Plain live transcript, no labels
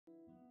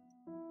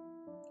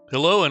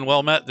Hello and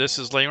well met. This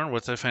is Layman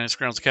with the Fantasy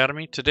Grounds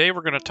Academy. Today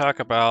we're going to talk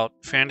about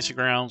Fantasy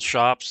Grounds,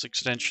 shops,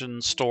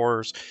 extensions,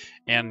 stores,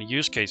 and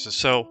use cases.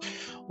 So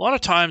a lot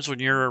of times when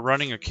you're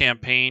running a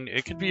campaign,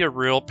 it could be a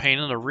real pain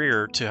in the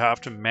rear to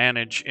have to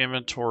manage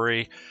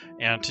inventory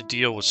and to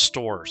deal with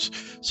stores.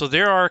 So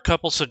there are a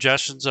couple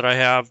suggestions that I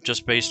have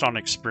just based on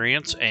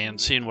experience and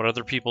seeing what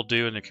other people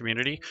do in the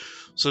community.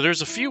 So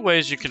there's a few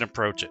ways you can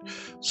approach it.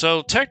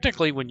 So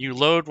technically, when you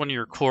load one of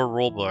your core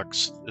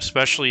rulebooks,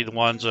 especially the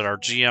ones that are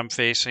GM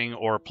facing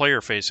or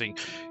player facing,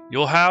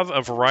 you'll have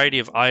a variety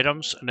of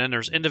items, and then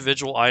there's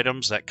individual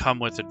items that come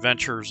with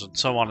adventures and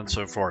so on and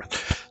so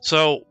forth.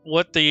 So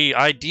what the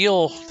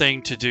ideal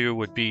thing to do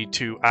would be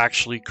to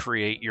actually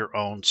create your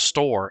own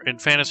store in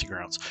Fantasy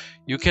Grounds.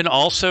 You can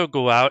also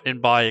go out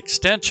and buy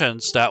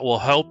extensions that will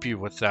help you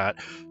with that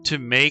to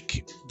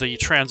make the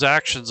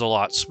transactions a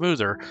lot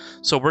smoother.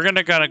 So we're going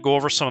to kind of go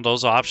over some of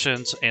those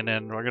options, and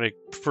then we're going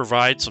to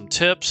provide some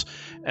tips,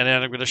 and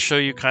then I'm going to show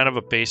you kind of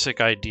a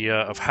basic idea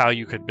of how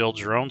you could build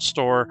your own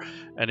store,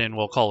 and then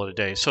we'll call it a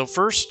day. So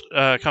first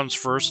comes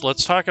first,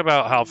 let's talk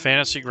about how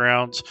Fantasy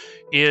Grounds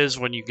is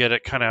when you get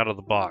it kind of out of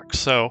the box.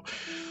 So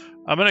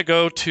I'm going to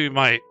go to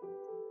my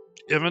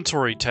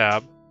inventory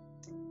tab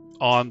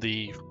on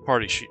the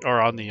party sheet,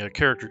 or on the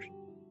character.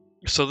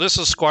 So this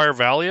is Squire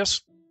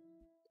Valius.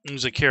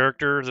 He's a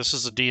character. This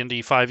is a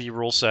D&D 5e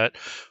rule set,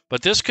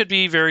 but this could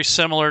be very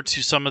similar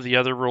to some of the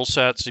other rule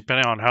sets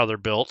depending on how they're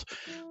built.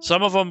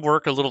 Some of them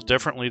work a little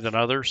differently than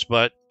others,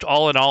 but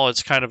all in all,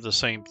 it's kind of the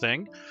same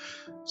thing.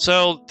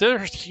 So there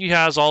he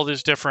has all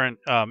these different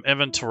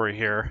inventory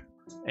here,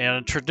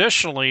 and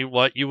traditionally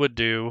what you would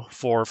do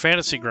for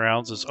Fantasy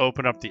Grounds is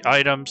open up the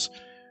items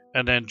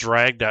and then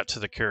drag that to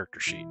the character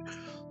sheet.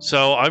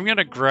 So I'm going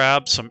to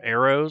grab some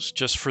arrows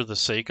just for the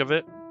sake of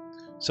it.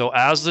 So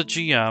as the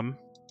GM,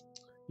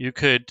 you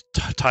could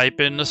type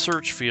in the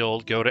search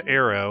field, go to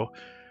arrow,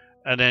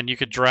 and then you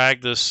could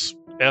drag this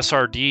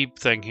SRD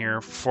thing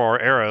here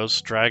for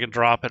arrows, drag and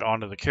drop it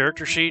onto the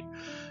character sheet,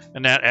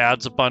 and that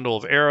adds a bundle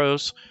of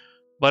arrows.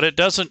 But it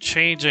doesn't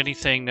change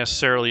anything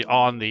necessarily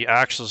on the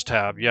Actions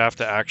tab. You have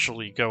to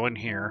actually go in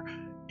here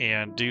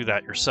and do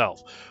that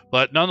yourself.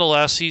 But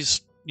nonetheless,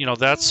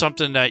 that's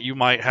something that you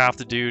might have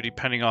to do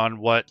depending on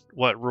what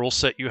rule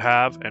set you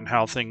have and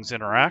how things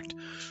interact.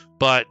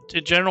 But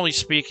generally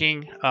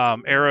speaking,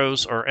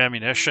 arrows are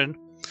ammunition,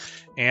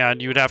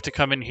 and you would have to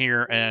come in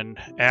here and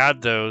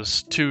add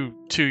those to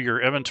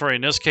your inventory.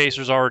 In this case,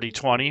 there's already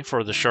 20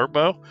 for the short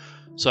bow,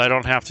 so I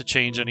don't have to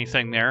change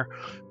anything there.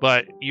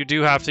 But you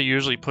do have to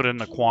usually put in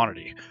the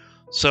quantity.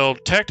 So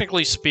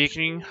technically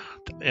speaking,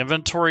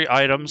 inventory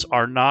items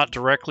are not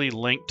directly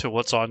linked to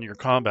what's on your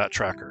combat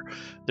tracker.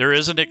 There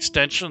is an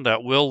extension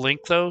that will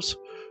link those,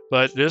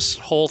 but this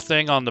whole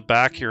thing on the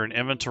back here in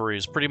inventory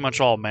is pretty much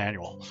all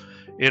manual.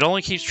 It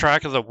only keeps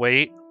track of the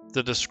weight,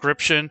 the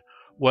description,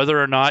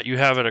 whether or not you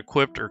have it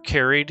equipped or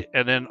carried,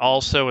 and then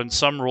also in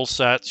some rule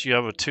sets you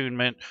have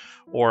attunement,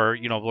 or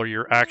where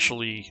you're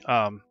actually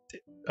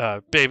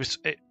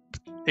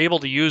able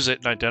to use it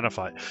and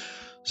identify it.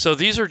 So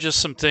these are just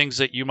some things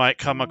that you might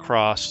come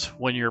across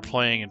when you're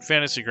playing in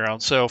Fantasy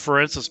Grounds. So for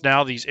instance,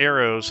 now these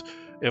arrows,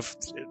 if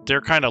they're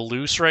kind of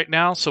loose right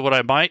now, so what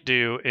I might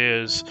do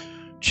is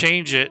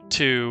change it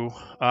to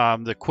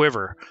the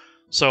quiver.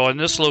 So in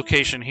this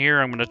location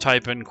here, I'm going to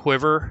type in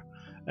quiver,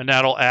 and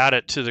that'll add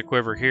it to the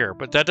quiver here.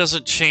 But that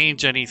doesn't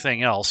change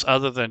anything else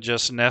other than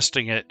just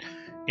nesting it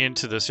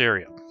into this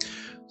area.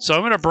 So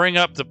I'm going to bring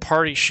up the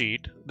party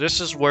sheet.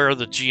 This is where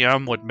the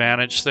GM would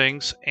manage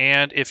things,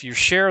 and if you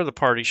share the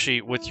party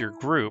sheet with your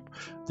group,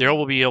 they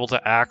will be able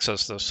to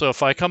access this. So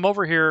if I come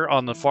over here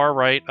on the far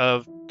right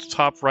of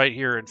top right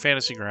here in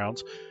Fantasy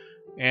Grounds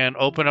and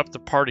open up the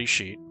party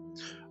sheet,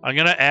 I'm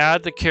going to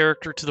add the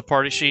character to the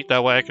party sheet.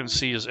 That way I can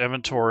see his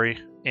inventory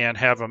and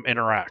have him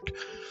interact.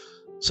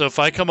 So if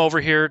I come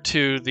over here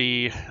to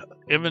the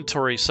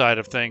inventory side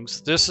of things,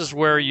 this is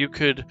where you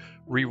could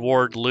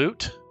reward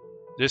loot.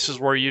 This is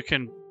where you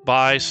can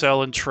buy,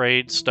 sell, and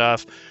trade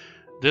stuff.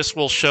 This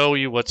will show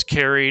you what's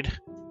carried,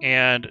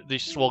 and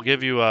this will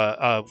give you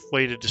a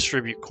way to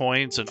distribute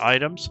coins and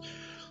items.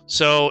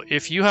 So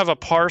if you have a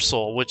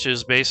parcel, which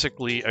is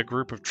basically a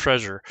group of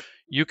treasure,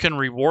 you can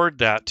reward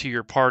that to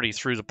your party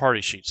through the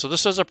party sheet. So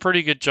this does a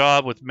pretty good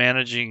job with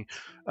managing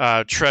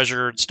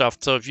treasure and stuff.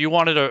 So if you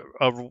wanted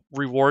to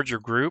reward your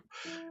group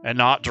and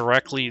not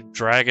directly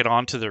drag it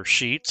onto their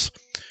sheets,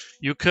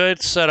 you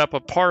could set up a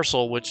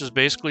parcel, which is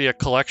basically a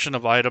collection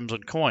of items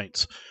and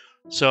coins.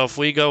 So if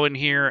we go in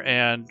here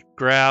and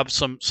grab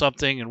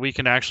something, and we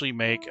can actually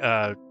make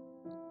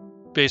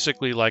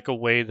basically like a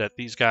way that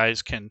these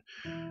guys can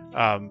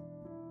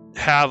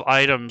have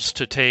items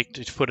to take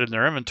to put in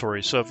their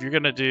inventory. So if you're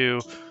going to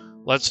do,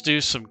 let's do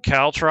some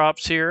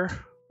caltrops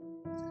here,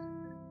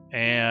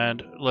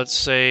 and let's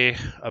say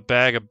a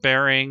bag of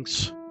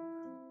bearings,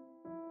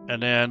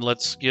 and then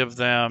let's give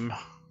them,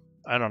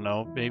 I don't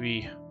know,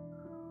 maybe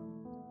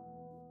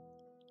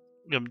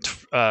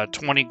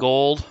 20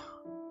 gold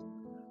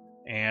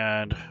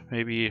and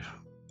maybe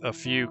a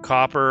few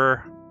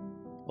copper,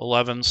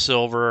 11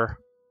 silver,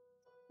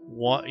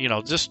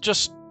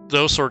 just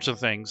those sorts of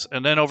things.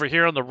 And then over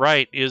here on the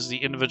right is the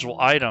individual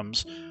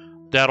items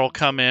that'll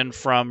come in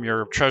from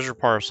your treasure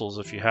parcels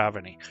if you have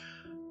any.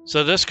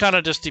 So this kind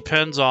of just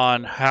depends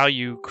on how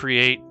you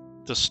create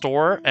the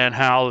store and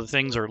how the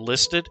things are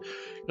listed.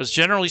 Because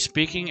generally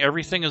speaking,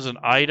 everything is an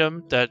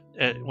item that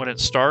when it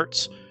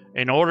starts,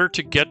 in order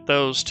to get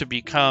those to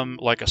become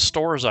like a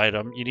stores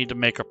item, you need to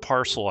make a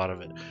parcel out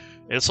of it.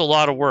 It's a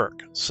lot of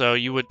work. So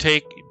you would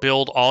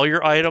build all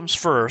your items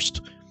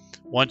first.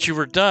 Once you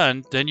were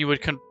done, then you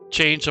would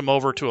change them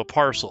over to a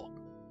parcel.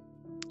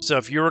 So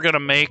if you were going to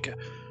make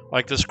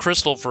like this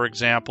crystal, for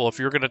example, if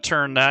you're going to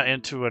turn that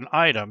into an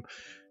item,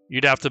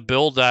 you'd have to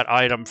build that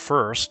item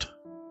first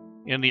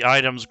in the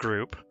items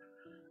group,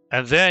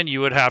 and then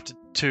you would have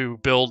to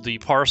build the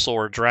parcel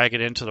or drag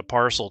it into the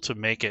parcel to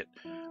make it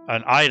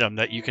an item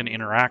that you can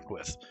interact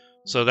with.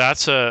 So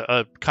that's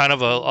a kind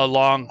of a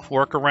long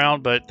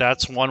workaround, but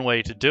that's one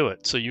way to do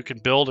it. So you can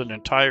build an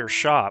entire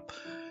shop,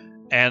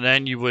 and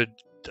then you would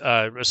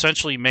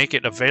essentially make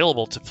it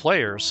available to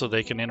players so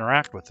they can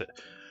interact with it.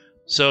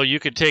 So you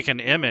could take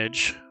an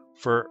image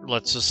for,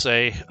 let's just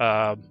say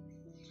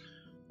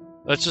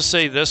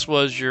this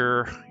was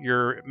your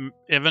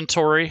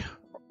inventory,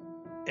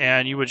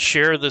 and you would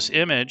share this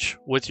image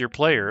with your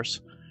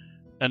players,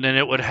 and then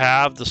it would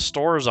have the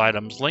stores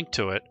items linked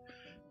to it,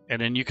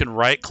 and then you can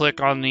right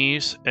click on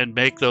these and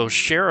make those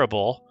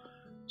shareable,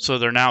 so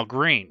they're now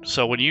green.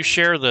 So when you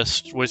share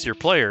this with your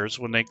players,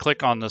 when they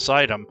click on this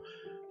item,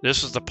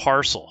 this is the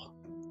parcel,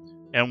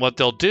 and what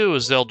they'll do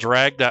is they'll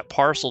drag that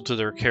parcel to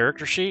their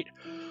character sheet.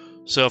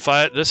 So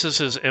this is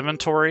his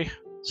inventory,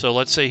 so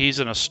let's say he's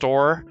in a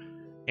store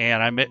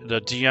and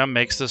the GM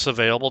makes this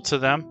available to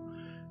them.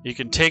 You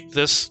can take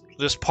this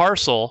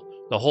parcel,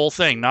 the whole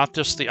thing, not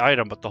just the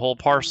item, but the whole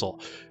parcel.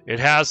 It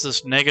has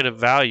this negative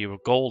value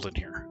of gold in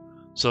here.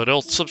 So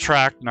it'll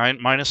subtract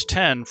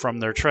 -10 from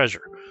their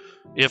treasure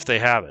if they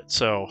have it.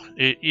 So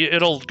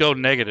it'll go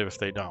negative if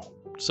they don't.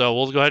 So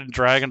we'll go ahead and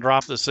drag and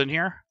drop this in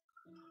here.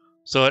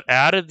 So it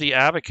added the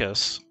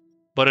abacus,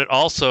 but it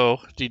also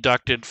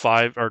deducted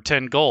 5 or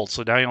 10 gold.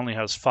 So now he only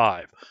has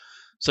 5.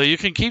 So you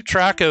can keep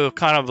track of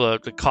kind of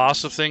the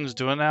cost of things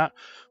doing that.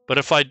 But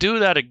if I do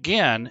that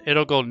again,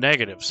 it'll go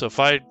negative. So if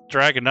I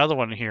drag another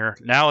one here,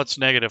 now it's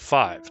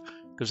 -5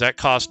 because that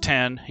cost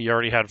 10. He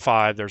already had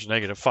 5. There's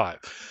 -5.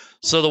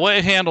 So the way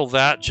I handle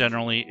that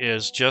generally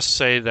is just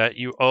say that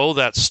you owe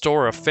that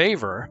store a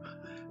favor,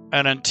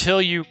 and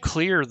until you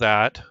clear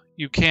that,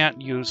 you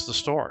can't use the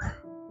store.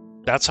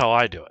 That's how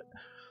I do it.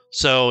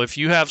 So if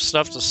you have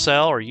stuff to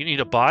sell or you need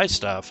to buy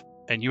stuff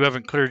and you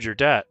haven't cleared your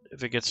debt,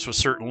 if it gets to a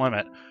certain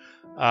limit,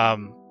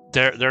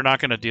 they're not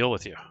going to deal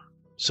with you.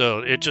 So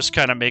it just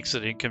kind of makes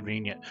it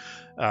inconvenient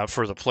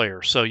for the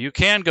player. So you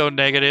can go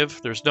negative.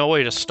 There's no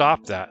way to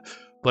stop that.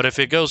 But if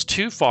it goes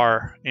too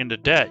far into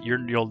debt,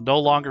 you'll no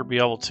longer be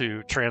able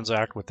to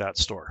transact with that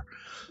store.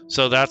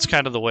 So that's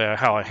kind of the way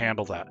how I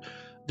handle that.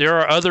 There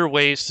are other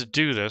ways to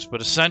do this,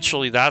 but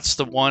essentially that's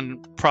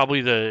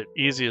probably the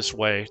easiest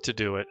way to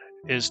do it,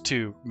 is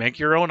to make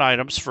your own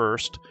items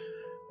first,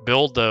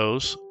 build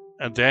those,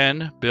 and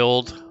then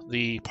build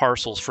the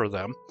parcels for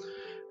them,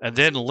 and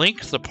then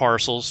link the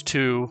parcels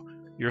to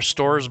your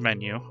stores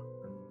menu,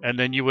 and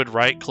then you would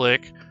right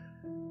click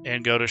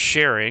and go to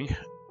sharing,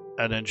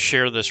 and then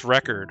share this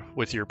record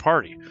with your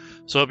party.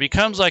 So it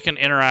becomes like an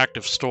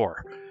interactive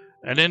store.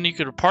 And then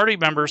party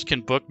members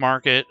can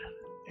bookmark it,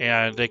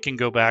 and they can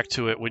go back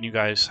to it when you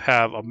guys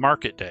have a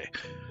market day.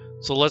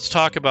 So let's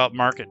talk about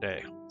market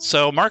day.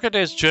 So market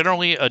day is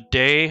generally a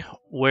day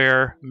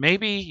where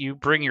maybe you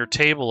bring your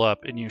table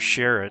up and you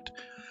share it,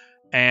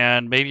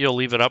 and maybe you'll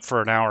leave it up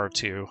for an hour or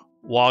two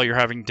while you're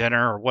having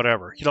dinner or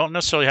whatever. You don't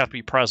necessarily have to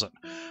be present,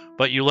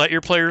 but you let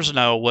your players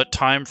know what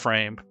time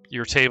frame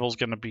your table's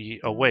going to be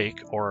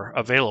awake or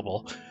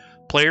available.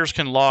 Players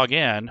can log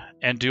in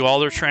and do all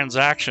their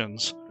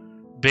transactions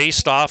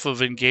based off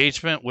of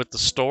engagement with the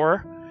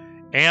store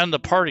and the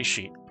party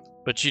sheet.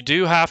 But you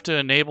do have to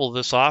enable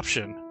this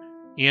option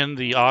in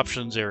the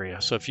options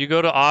area. So if you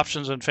go to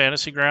options in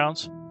Fantasy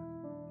Grounds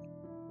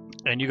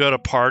and you go to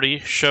party,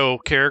 show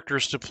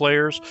characters to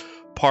players,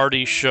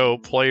 party, show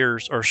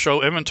players, or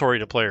show inventory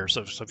to players.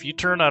 So if you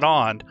turn that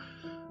on,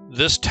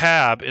 this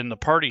tab in the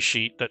party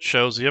sheet that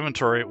shows the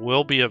inventory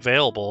will be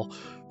available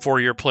for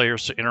your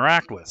players to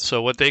interact with.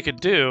 So what they could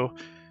do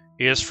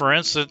is, for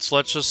instance,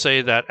 let's just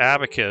say that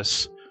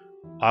abacus,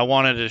 I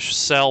wanted to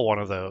sell one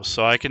of those.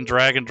 So I can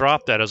drag and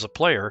drop that as a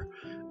player,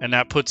 and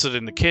that puts it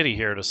in the kitty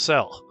here to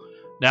sell.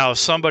 Now, if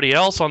somebody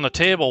else on the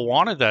table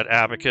wanted that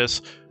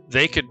abacus,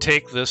 they could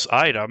take this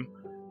item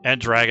and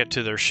drag it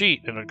to their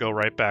sheet, and it'll go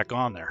right back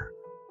on there.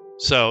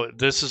 So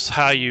this is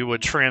how you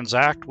would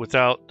transact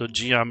without the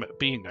GM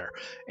being there.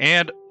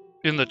 And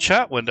in the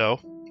chat window,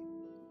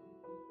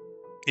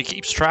 it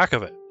keeps track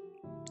of it.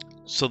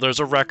 So there's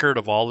a record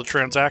of all the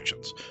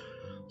transactions.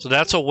 So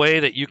that's a way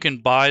that you can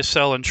buy,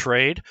 sell, and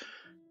trade.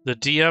 The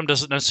DM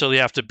doesn't necessarily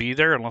have to be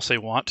there unless they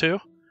want to.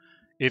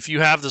 If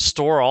you have the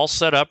store all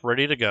set up,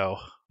 ready to go,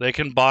 they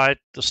can buy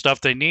the stuff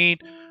they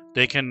need.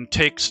 They can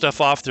take stuff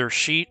off their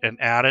sheet and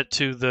add it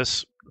to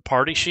this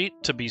party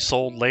sheet to be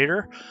sold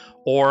later,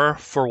 or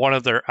for one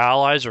of their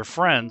allies or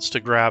friends to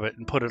grab it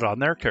and put it on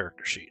their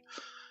character sheet.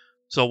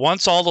 So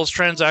once all those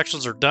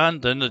transactions are done,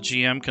 then the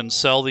GM can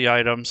sell the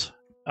items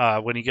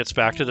when he gets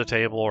back to the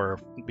table or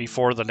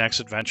before the next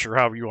adventure,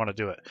 however you want to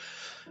do it.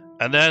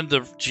 And then the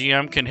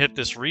GM can hit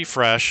this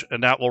refresh,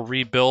 and that will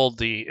rebuild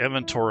the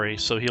inventory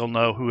so he'll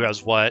know who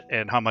has what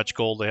and how much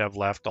gold they have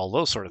left, all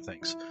those sort of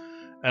things.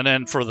 And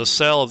then for the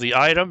sale of the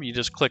item, you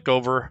just click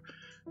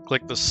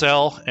the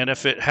sell, and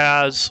if it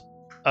has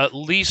at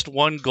least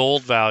 1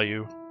 gold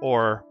value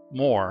or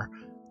more,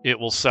 it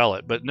will sell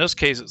it. But in this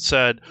case, it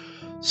said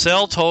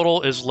sell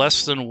total is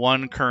less than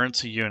 1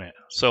 currency unit.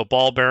 So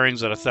ball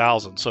bearings at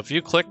 1,000. So if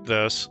you click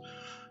this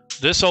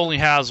only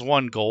has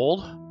 1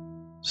 gold.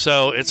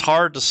 So it's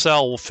hard to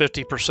sell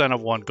 50%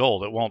 of 1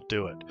 gold. It won't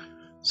do it.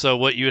 So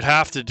what you'd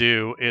have to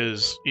do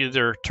is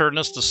either turn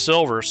this to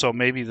silver, so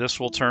maybe this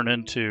will turn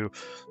into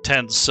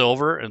 10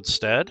 silver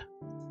instead,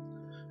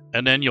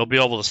 and then you'll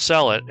be able to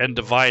sell it and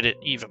divide it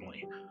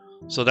evenly.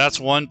 So that's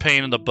one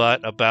pain in the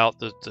butt about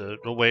the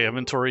way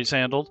inventory is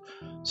handled.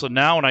 So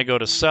now when I go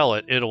to sell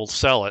it, it'll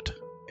sell it,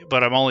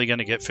 but I'm only going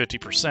to get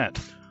 50%.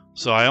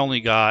 So I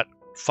only got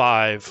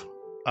 5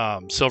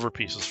 silver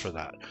pieces for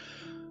that.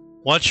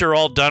 Once you're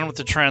all done with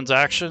the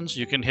transactions,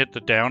 you can hit the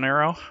down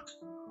arrow,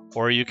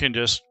 or you can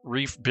just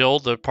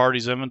rebuild the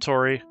party's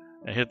inventory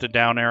and hit the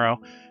down arrow,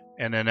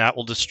 and then that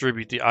will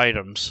distribute the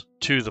items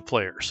to the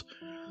players.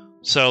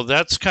 So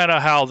that's kind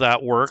of how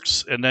that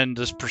works. And then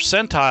this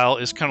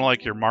percentile is kind of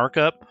like your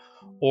markup,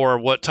 or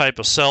what type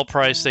of sell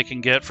price they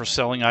can get for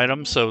selling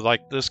items. So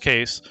like this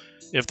case,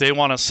 if they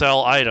want to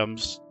sell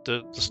items,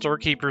 the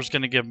storekeeper is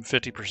going to give them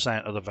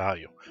 50% of the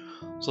value.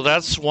 So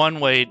that's one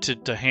way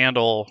to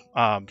handle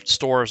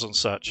stores and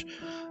such.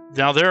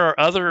 Now there are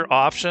other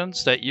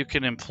options that you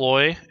can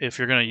employ if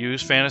you're going to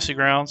use Fantasy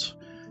Grounds.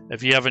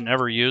 If you haven't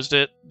ever used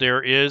it,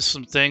 there is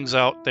some things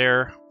out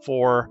there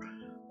for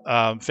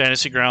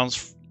Fantasy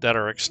Grounds that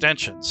are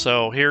extensions.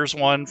 So here's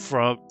one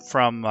from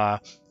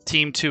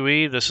Team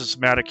 2E. This is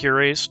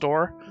Matacure's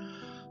store.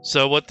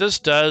 So what this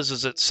does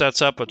is it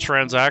sets up a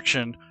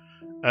transaction,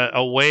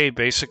 a way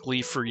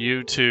basically for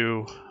you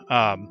to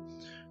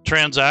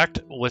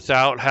transact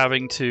without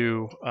having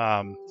to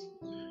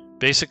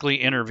basically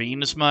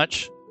intervene as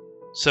much.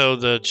 So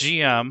the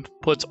GM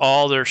puts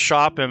all their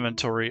shop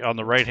inventory on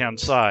the right hand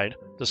side,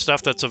 the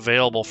stuff that's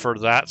available for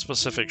that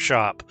specific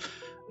shop.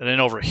 And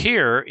then over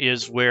here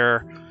is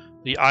where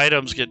the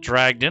items get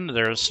dragged into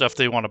there, the stuff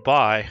they want to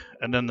buy,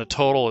 and then the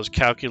total is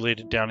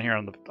calculated down here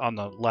on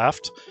the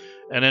left.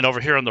 And then over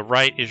here on the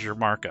right is your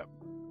markup.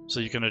 So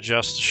you can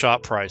adjust the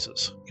shop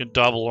prices. You can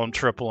double them,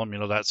 triple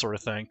them, that sort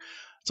of thing.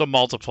 It's a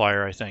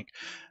multiplier, I think.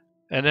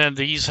 And then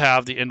these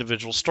have the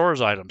individual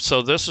stores items.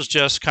 So this is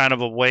just kind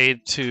of a way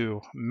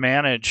to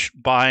manage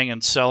buying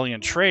and selling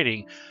and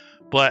trading,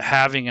 but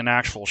having an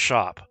actual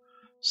shop.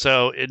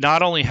 So it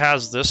not only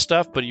has this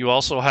stuff, but you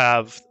also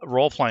have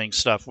role-playing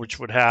stuff, which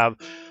would have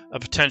a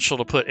potential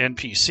to put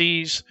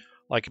NPCs.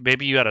 Like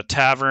maybe you had a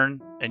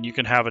tavern and you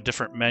can have a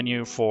different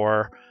menu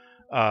for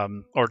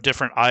or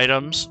different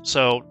items.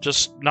 So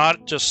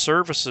not just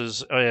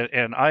services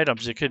and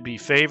items. It could be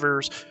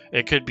favors.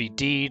 It could be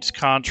deeds,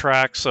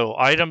 contracts. So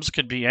items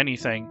could be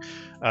anything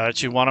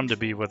that you want them to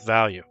be with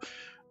value.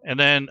 And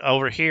then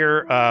over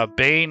here,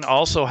 Bane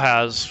also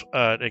has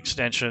an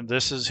extension.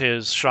 This is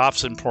his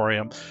Shops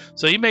Emporium.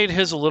 So he made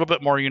his a little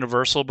bit more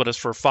universal, but it's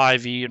for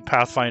 5e and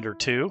Pathfinder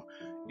 2.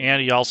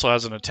 And he also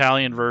has an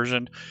Italian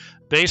version.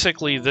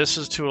 Basically, this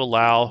is to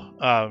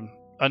allow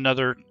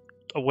another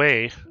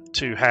way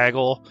to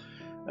haggle.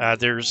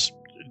 There's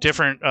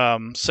different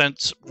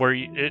sense where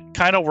it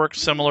kind of works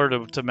similar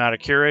to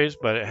Matacure's,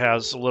 but it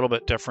has a little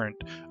bit different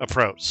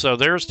approach. So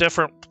there's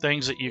different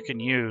things that you can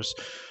use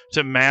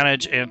to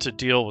manage and to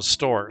deal with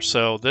stores.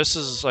 So this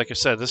is, like I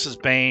said, this is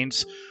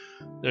Bane's.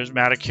 There's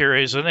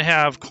Matacure's, and they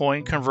have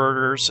coin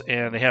converters,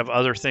 and they have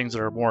other things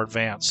that are more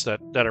advanced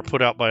that are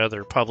put out by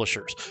other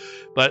publishers.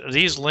 But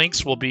these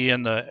links will be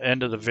in the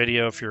end of the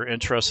video if you're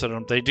interested in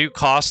them. They do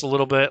cost a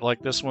little bit.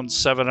 Like this one's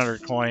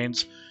 700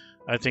 coins.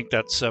 I think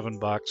that's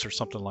 $7 or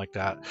something like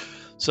that.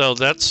 So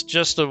that's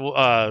just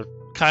a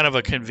kind of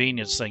a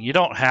convenience thing. You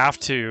don't have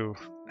to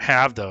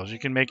have those. You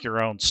can make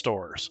your own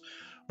stores,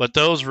 but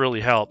those really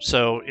help.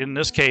 So in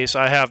this case,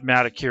 I have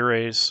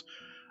Matacure's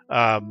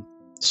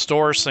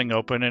stores thing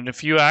open, and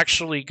if you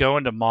actually go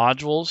into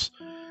modules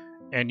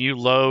and you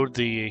load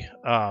the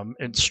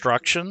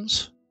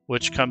instructions,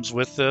 which comes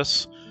with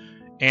this,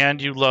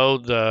 and you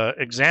load the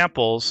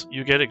examples,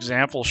 you get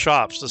example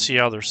shops to see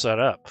how they're set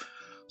up.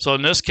 So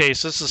in this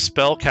case, this is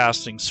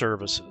spellcasting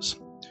services.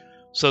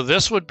 So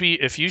this would be,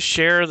 if you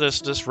share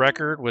this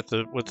record with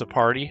the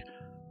party,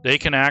 they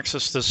can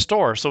access this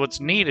store. So what's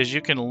neat is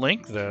you can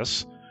link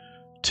this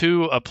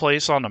to a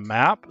place on the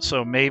map.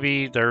 So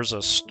maybe there's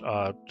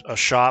a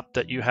shop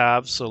that you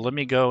have. So let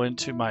me go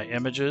into my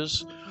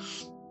images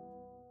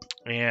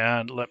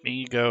and let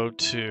me go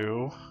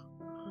to,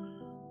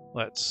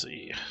 let's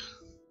see,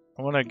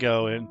 I want to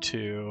go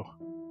into,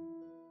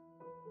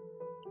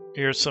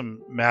 here's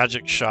some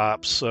magic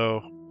shops.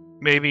 So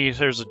maybe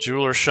there's a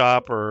jeweler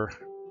shop, or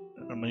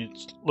let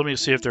me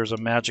see if there's a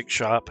magic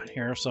shop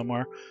here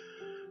somewhere.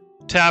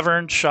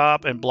 Tavern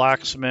shop and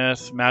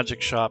blacksmith,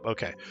 magic shop.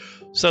 Okay,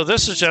 so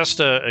this is just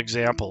an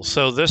example.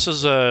 So this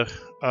is a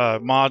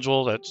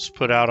module that's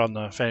put out on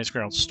the Fantasy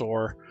Grounds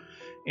store.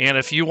 And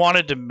if you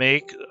wanted to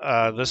make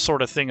this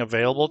sort of thing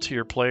available to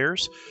your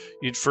players,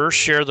 you'd first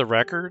share the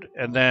record,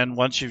 and then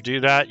once you do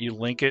that, you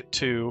link it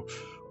to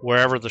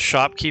wherever the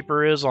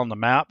shopkeeper is on the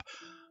map,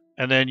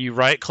 and then you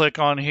right-click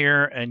on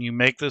here and you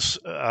make this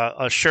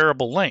a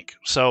shareable link.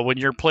 So when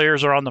your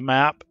players are on the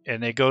map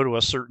and they go to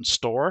a certain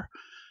store,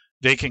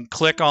 they can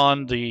click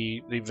on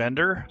the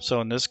vendor. So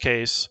in this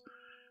case,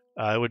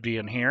 it would be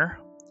in here.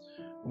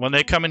 When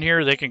they come in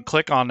here, they can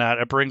click on that.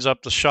 It brings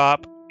up the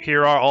shop.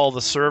 Here are all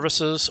the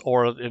services,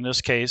 or in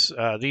this case,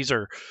 these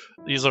are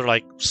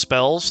like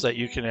spells that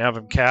you can have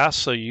them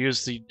cast. So you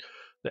use the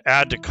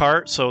add to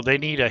cart. So they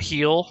need a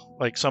heal,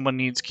 like someone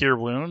needs cure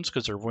wounds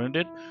because they're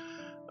wounded.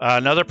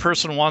 Another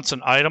person wants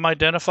an item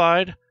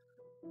identified,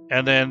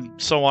 and then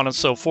so on and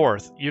so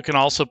forth. You can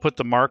also put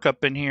the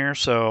markup in here.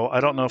 So I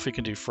don't know if we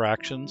can do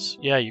fractions.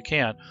 Yeah, you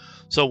can.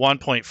 So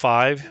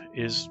 1.5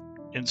 is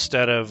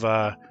instead of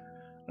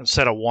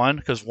 1,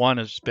 because 1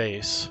 is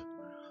base.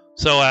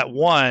 So at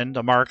 1,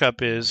 the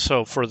markup is,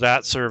 so for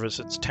that service,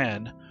 it's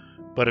 10.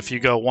 But if you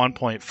go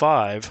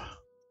 1.5,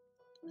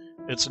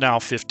 it's now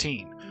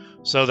 15.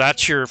 So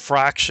that's your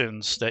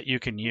fractions that you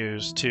can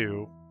use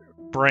to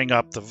bring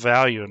up the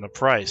value and the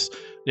price.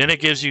 Then it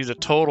gives you the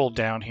total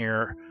down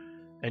here,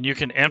 and you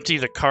can empty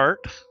the cart.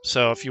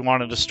 So if you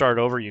wanted to start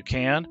over, you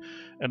can.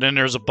 And then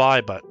there's a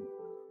buy button.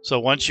 So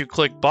once you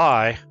click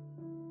buy,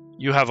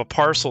 you have a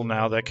parcel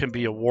now that can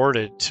be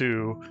awarded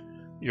to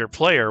your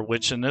player,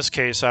 which in this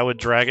case, I would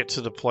drag it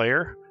to the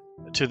player,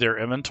 to their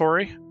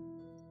inventory,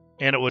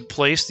 and it would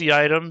place the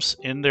items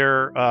in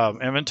their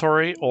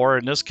inventory, or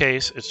in this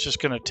case, it's just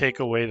going to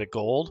take away the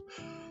gold.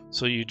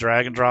 So you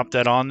drag and drop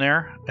that on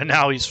there, and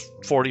now he's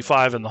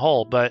 45 in the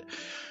hole. But,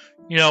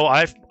 you know,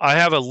 I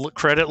have a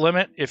credit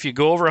limit. If you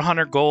go over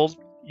 100 gold,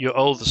 you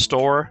owe the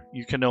store.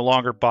 You can no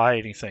longer buy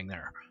anything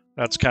there.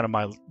 That's kind of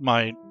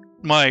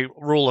my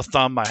rule of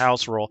thumb, my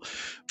house rule.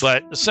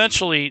 But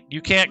essentially,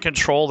 you can't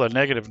control the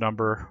negative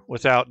number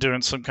without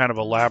doing some kind of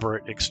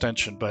elaborate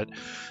extension. But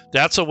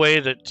that's a way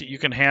that you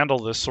can handle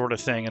this sort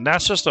of thing. And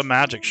that's just a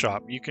magic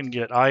shop. You can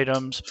get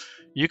items.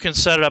 You can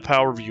set it up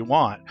however you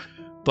want.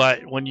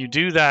 But when you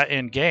do that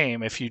in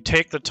game, if you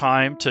take the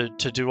time to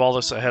do all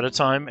this ahead of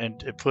time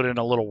and put in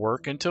a little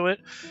work into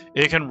it,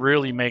 it can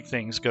really make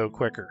things go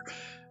quicker.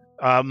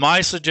 My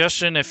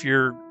suggestion, if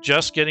you're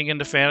just getting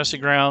into Fantasy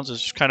Grounds,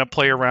 is just kind of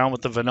play around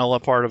with the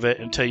vanilla part of it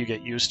until you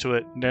get used to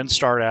it, and then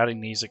start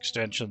adding these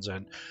extensions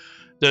in.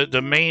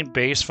 The main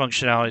base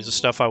functionality is the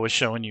stuff I was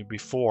showing you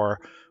before,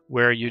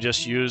 where you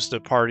just use the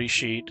party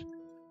sheet,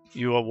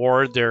 you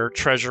award their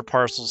treasure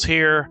parcels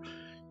here,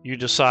 you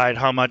decide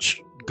how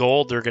much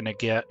gold they're going to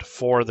get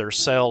for their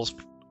sales,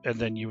 and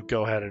then you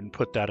go ahead and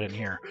put that in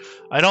here.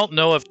 I don't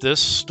know if this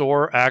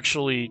store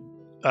actually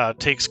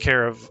takes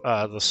care of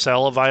the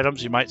sale of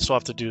items. You might still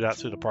have to do that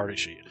through the party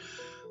sheet.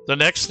 The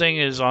next thing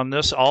is on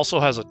this also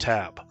has a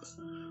tab.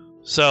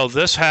 So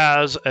this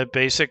has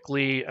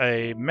basically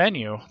a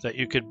menu that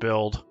you could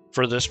build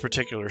for this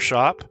particular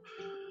shop.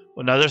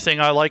 Another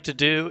thing I like to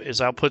do is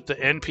I'll put the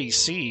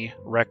NPC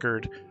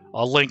record.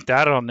 I'll link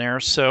that on there.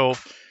 So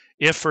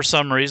if for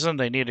some reason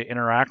they need to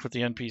interact with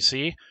the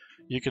NPC,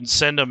 you can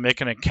send them, make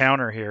an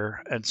encounter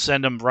here, and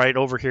send them right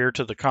over here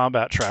to the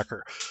combat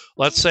tracker.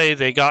 Let's say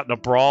they got in a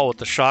brawl with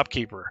the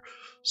shopkeeper.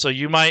 So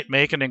you might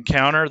make an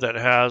encounter that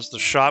has the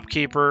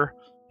shopkeeper,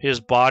 his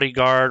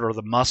bodyguard, or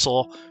the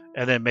muscle,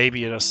 and then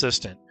maybe an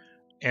assistant.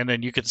 And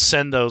then you could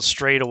send those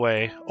straight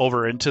away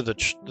over into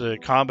the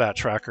combat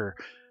tracker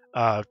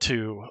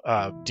to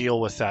deal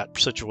with that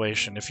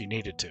situation if you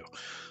needed to.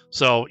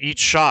 So each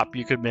shop,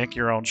 you could make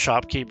your own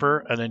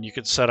shopkeeper, and then you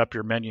could set up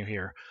your menu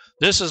here.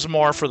 This is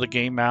more for the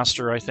game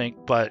master, I think,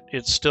 but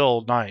it's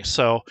still nice.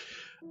 So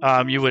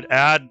you would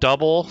add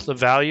double the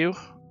value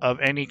of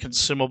any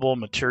consumable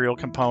material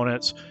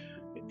components,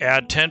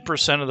 add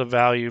 10% of the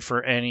value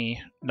for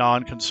any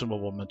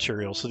non-consumable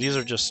material. So these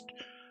are just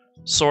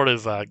sort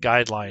of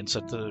guidelines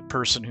that the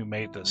person who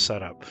made this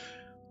set up.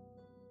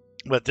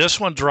 But this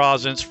one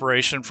draws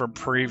inspiration from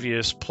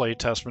previous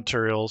playtest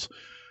materials.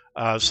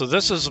 So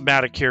this is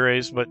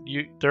Matakire's, but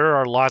there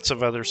are lots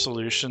of other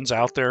solutions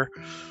out there.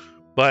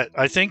 But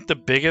I think the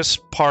biggest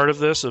part of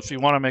this, if you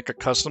want to make a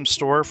custom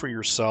store for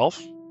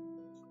yourself,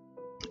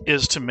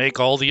 is to make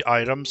all the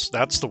items.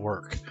 That's the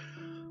work.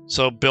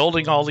 So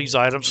building all these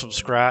items from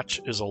scratch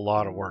is a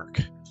lot of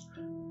work.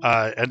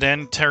 And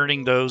then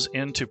turning those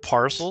into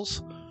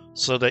parcels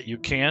so that you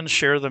can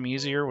share them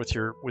easier with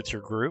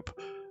your group,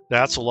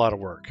 that's a lot of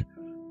work.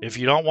 If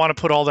you don't want to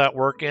put all that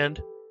work in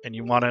and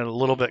you want a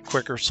little bit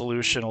quicker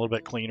solution, a little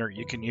bit cleaner,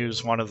 you can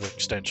use one of the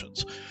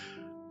extensions.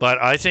 But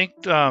I think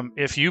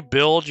if you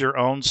build your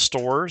own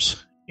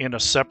stores in a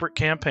separate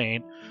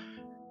campaign,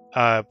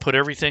 put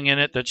everything in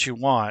it that you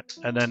want,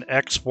 and then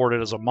export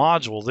it as a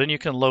module, then you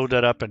can load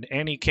that up in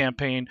any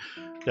campaign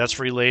that's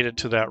related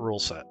to that rule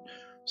set.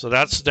 So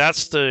that's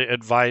the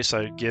advice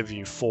I give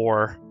you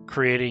for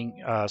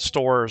creating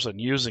stores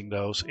and using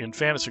those in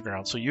Fantasy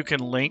Grounds. So you can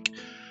link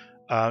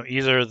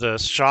either the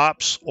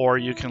shops, or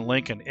you can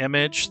link an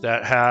image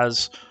that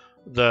has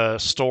the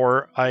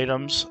store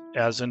items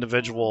as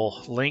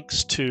individual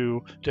links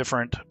to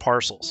different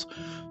parcels.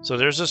 So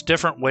there's just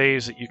different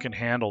ways that you can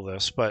handle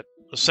this, but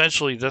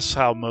essentially this is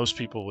how most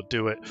people would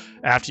do it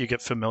after you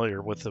get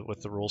familiar with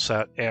the rule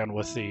set and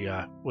with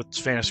the with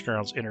Fantasy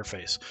Grounds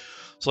interface.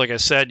 So like I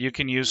said, you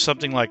can use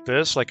something like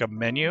this, like a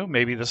menu.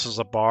 Maybe this is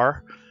a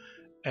bar,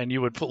 and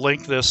you would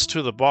link this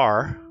to the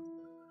bar,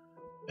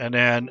 and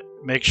then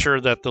make sure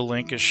that the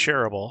link is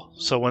shareable.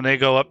 So when they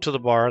go up to the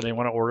bar and they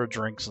want to order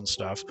drinks and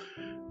stuff,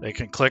 they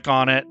can click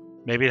on it.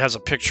 Maybe it has a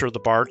picture of the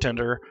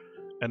bartender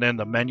and then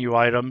the menu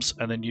items,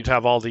 and then you'd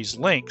have all these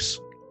links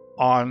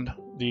on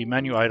the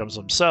menu items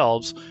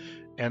themselves,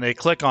 and they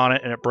click on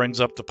it and it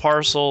brings up the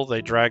parcel.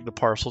 They drag the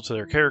parcel to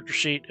their character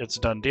sheet. It's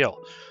a done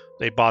deal.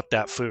 They bought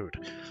that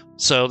food.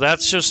 So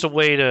that's just a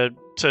way to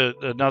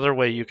another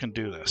way you can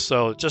do this.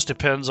 So it just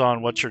depends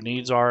on what your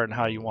needs are and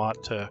how you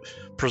want to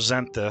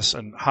present this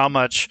and how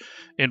much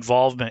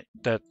involvement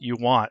that you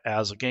want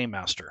as a game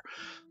master.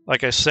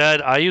 Like I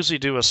said, I usually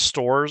do a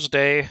stores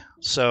day,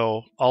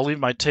 so I'll leave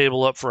my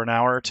table up for an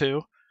hour or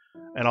two,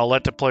 and I'll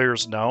let the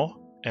players know.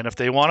 And if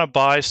they want to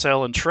buy,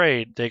 sell, and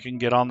trade, they can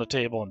get on the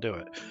table and do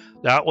it.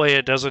 That way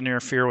it doesn't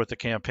interfere with the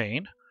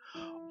campaign.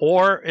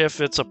 Or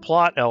if it's a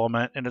plot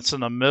element and it's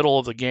in the middle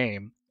of the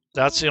game,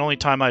 that's the only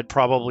time I'd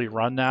probably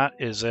run that,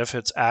 is if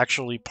it's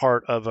actually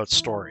part of a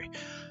story.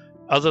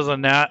 Other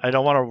than that, I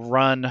don't want to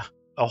run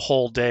a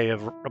whole day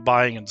of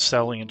buying and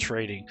selling and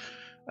trading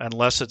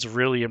unless it's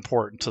really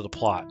important to the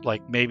plot.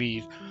 Like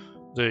maybe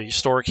the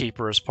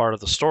storekeeper is part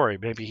of the story.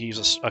 Maybe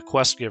he's a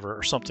quest giver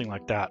or something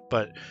like that.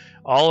 But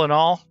all in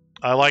all,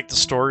 I like the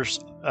stores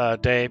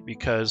day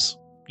because,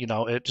 you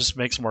know, it just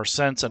makes more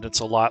sense and it's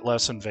a lot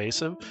less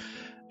invasive.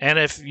 And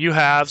if you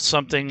have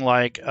something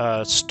like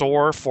a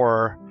store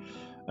for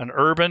an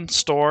urban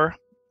store,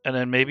 and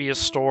then maybe a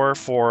store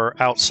for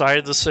outside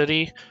of the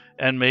city,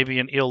 and maybe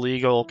an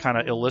illegal kind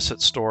of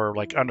illicit store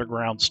like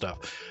underground stuff.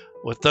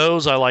 With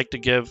those, I like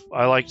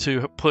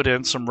to put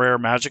in some rare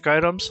magic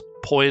items,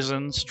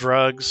 poisons,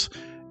 drugs,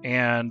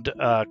 and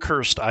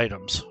cursed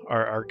items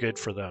are good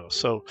for those.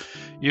 So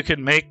you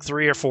can make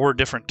 3 or 4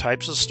 different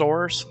types of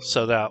stores,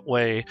 so that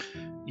way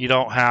you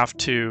don't have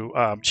to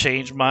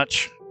change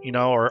much, you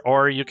know,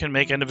 or you can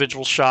make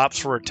individual shops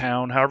for a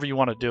town, however you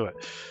want to do it.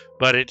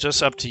 But it's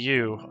just up to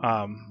you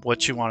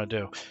what you want to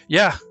do.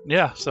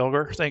 Yeah,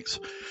 Silver, thanks.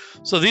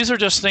 So these are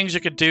just things you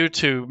could do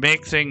to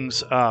make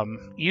things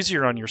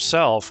easier on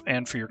yourself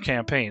and for your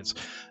campaigns.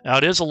 Now,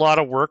 it is a lot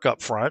of work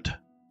up front.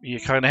 You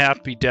kind of have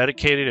to be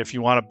dedicated if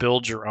you want to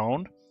build your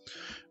own.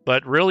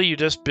 But really, you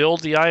just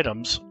build the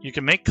items. You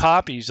can make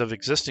copies of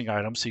existing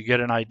items so you get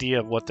an idea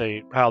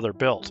of how they're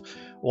built.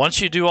 Once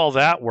you do all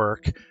that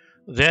work,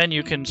 then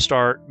you can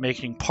start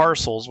making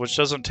parcels, which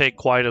doesn't take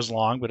quite as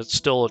long, but it's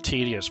still a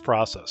tedious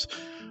process.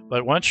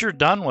 But once you're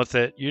done with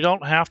it, you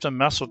don't have to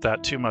mess with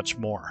that too much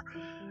more.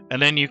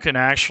 And then you can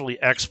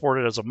actually export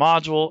it as a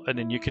module, and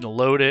then you can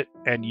load it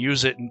and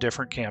use it in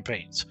different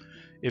campaigns.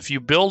 If you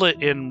build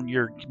it in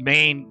your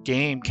main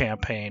game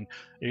campaign,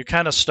 you're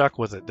kind of stuck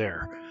with it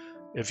there.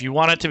 If you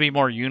want it to be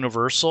more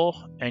universal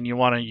and you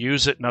want to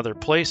use it in other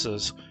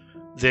places,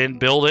 then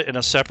build it in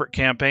a separate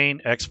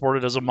campaign, export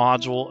it as a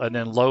module, and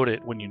then load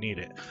it when you need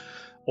it.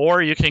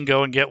 Or you can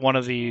go and get one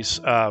of these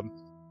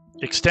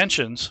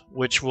extensions,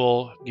 which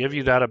will give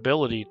you that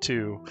ability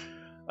to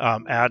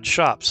add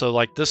shops. So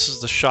like this is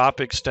the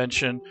shop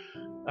extension.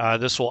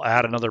 This will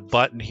add another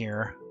button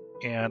here.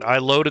 And I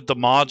loaded the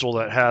module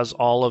that has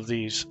all of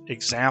these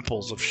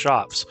examples of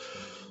shops.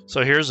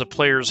 So here's a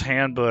player's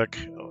handbook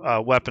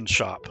weapon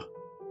shop.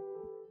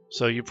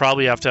 So you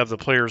probably have to have the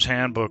player's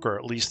handbook or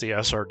at least the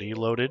SRD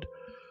loaded.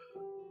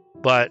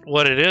 But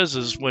what it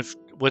is with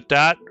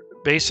that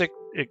basic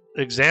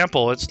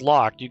example, it's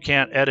locked. You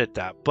can't edit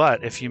that.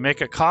 But if you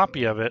make a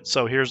copy of it,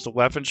 so here's the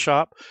weapon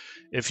shop.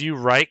 If you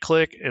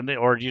right-click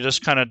or you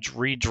just kind of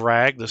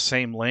re-drag the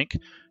same link,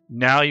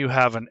 now you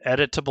have an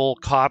editable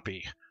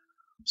copy.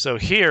 So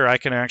here I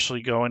can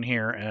actually go in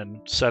here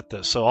and set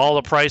this. So all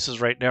the prices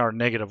right now are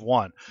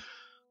 -1.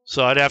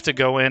 So I'd have to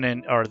go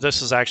in or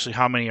this is actually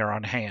how many are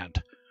on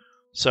hand.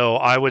 So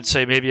I would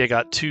say maybe I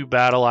got 2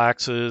 battle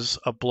axes,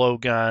 a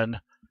blowgun,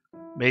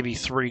 maybe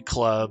 3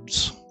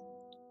 clubs,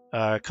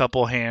 a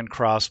couple hand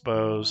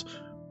crossbows,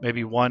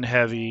 maybe 1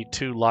 heavy,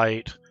 2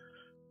 light,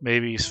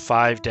 maybe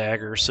 5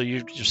 daggers. So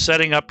you're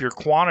setting up your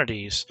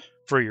quantities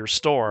for your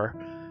store.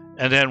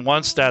 And then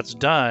once that's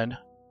done,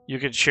 you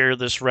can share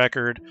this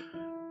record.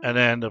 And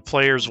then the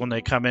players, when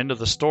they come into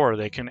the store,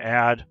 they can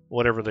add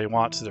whatever they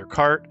want to their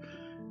cart.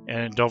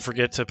 And don't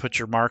forget to put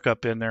your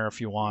markup in there if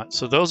you want.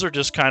 So those are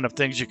just kind of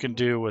things you can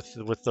do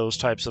with those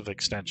types of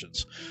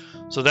extensions.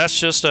 So that's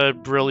just a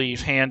really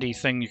handy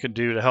thing you can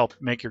do to help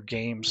make your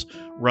games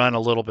run a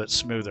little bit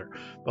smoother.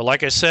 But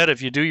like I said,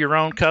 if you do your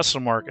own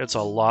custom work, it's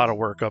a lot of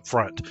work up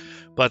front.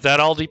 But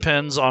that all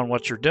depends on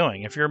what you're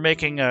doing. If you're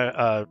making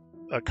a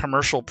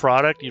commercial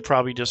product, you'd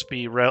probably just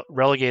be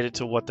relegated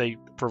to what they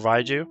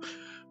provide you.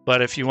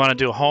 But if you want to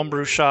do a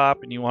homebrew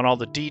shop and you want all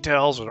the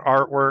details and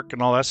artwork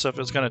and all that stuff,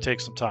 it's going to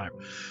take some time.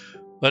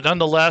 But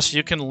nonetheless,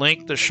 you can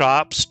link the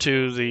shops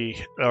to the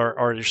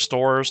or your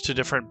stores to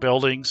different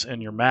buildings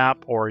in your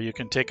map, or you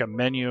can take a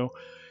menu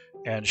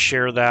and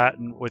share that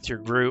with your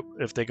group.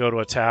 If they go to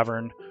a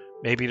tavern,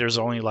 maybe there's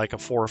only like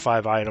 4 or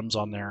 5 items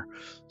on there.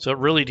 So it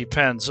really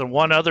depends. And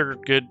one other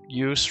good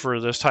use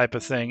for this type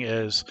of thing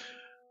is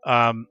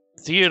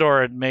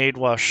Theodore had made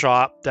a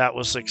shop that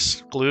was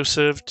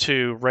exclusive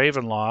to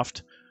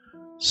Ravenloft.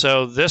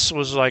 So this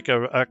was like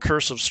a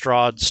Curse of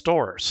Strahd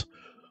stores.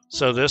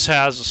 So this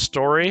has a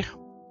story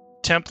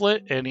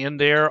template, and in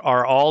there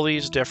are all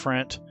these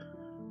different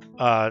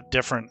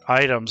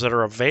items that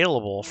are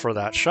available for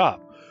that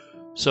shop.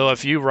 So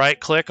if you right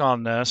click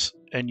on this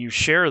and you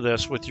share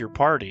this with your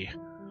party,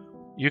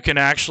 you can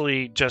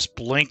actually just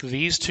link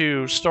these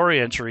 2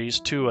 story entries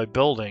to a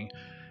building,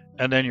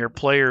 and then your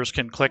players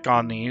can click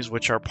on these,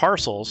 which are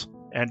parcels,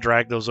 and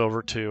drag those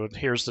over to, and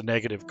here's the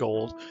negative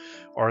gold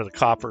or the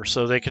copper,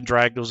 so they can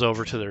drag those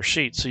over to their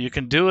sheet. So you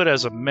can do it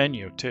as a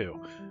menu too.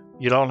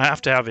 You don't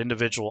have to have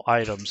individual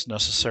items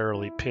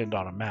necessarily pinned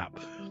on a map.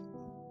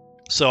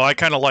 So I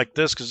kind of like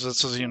this because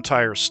this is the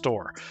entire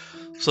store.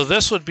 So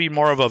this would be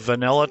more of a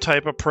vanilla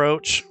type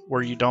approach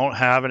where you don't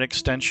have an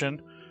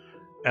extension.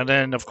 And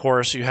then of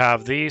course you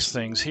have these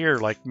things here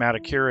like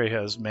Matakure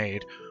has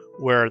made,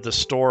 where the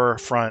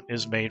storefront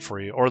is made for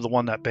you, or the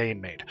one that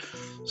Bane made.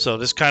 So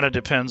this kind of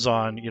depends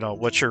on, you know,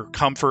 what your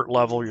comfort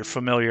level, your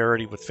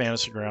familiarity with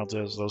Fantasy Grounds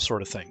is, those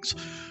sort of things.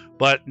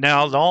 But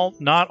now,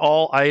 not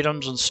all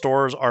items and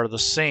stores are the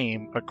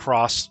same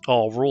across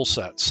all rule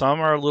sets.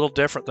 Some are a little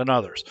different than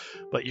others,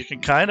 but you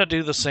can kind of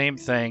do the same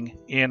thing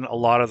in a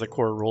lot of the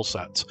core rule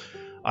sets.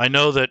 I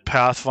know that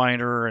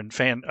Pathfinder and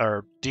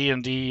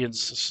D&D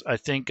and I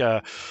think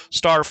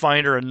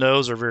Starfinder and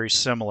those are very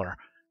similar.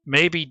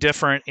 Maybe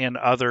different in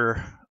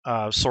other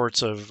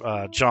sorts of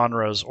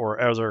genres or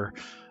other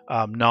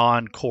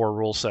non-core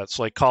rule sets,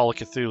 like Call of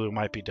Cthulhu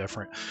might be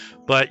different,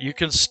 but you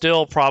can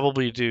still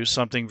probably do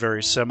something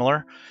very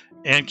similar.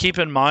 And keep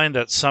in mind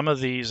that some of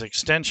these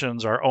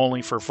extensions are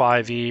only for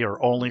 5e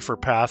or only for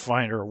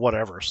Pathfinder or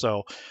whatever,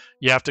 so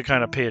you have to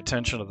kind of pay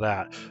attention to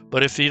that.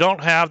 But if you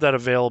don't have that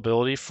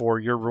availability for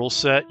your rule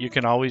set, you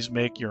can always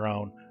make your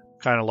own,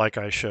 kind of like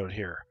I showed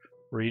here,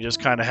 where you just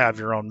kind of have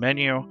your own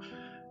menu,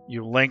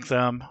 you link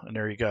them, and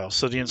there you go.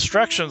 So the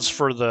instructions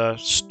for the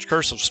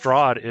Curse of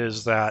Strahd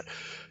is that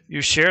you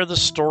share the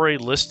story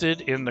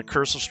listed in the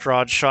Curse of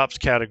Strahd shops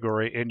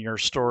category in your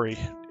story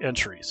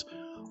entries.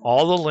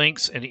 All the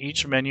links in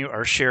each menu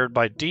are shared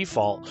by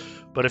default,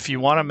 but if you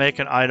want to make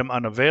an item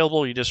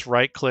unavailable, you just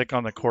right-click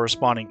on the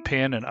corresponding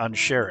pin and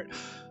unshare it.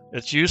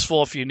 It's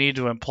useful if you need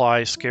to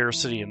imply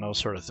scarcity and those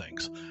sort of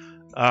things.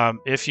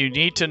 If you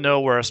need to know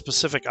where a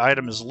specific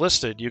item is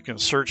listed, you can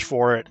search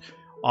for it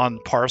on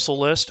the parcel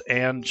list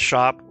and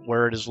shop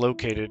where it is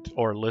located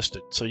or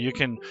listed. So you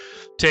can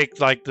take,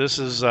 like, this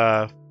is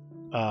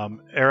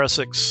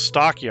Erisic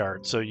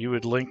Stockyard, so you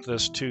would link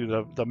this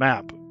to the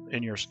map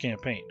in your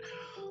campaign.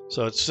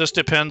 So it just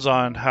depends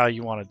on how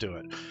you want to do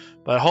it.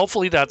 But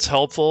hopefully that's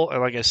helpful. And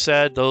like I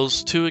said,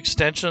 those 2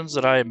 extensions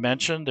that I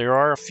mentioned, there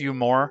are a few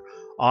more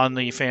on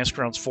the Fantasy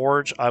Grounds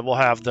Forge. I will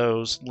have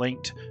those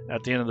linked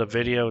at the end of the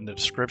video in the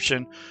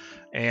description.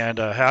 And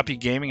happy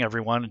gaming,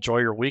 everyone. Enjoy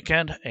your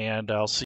weekend, and I'll see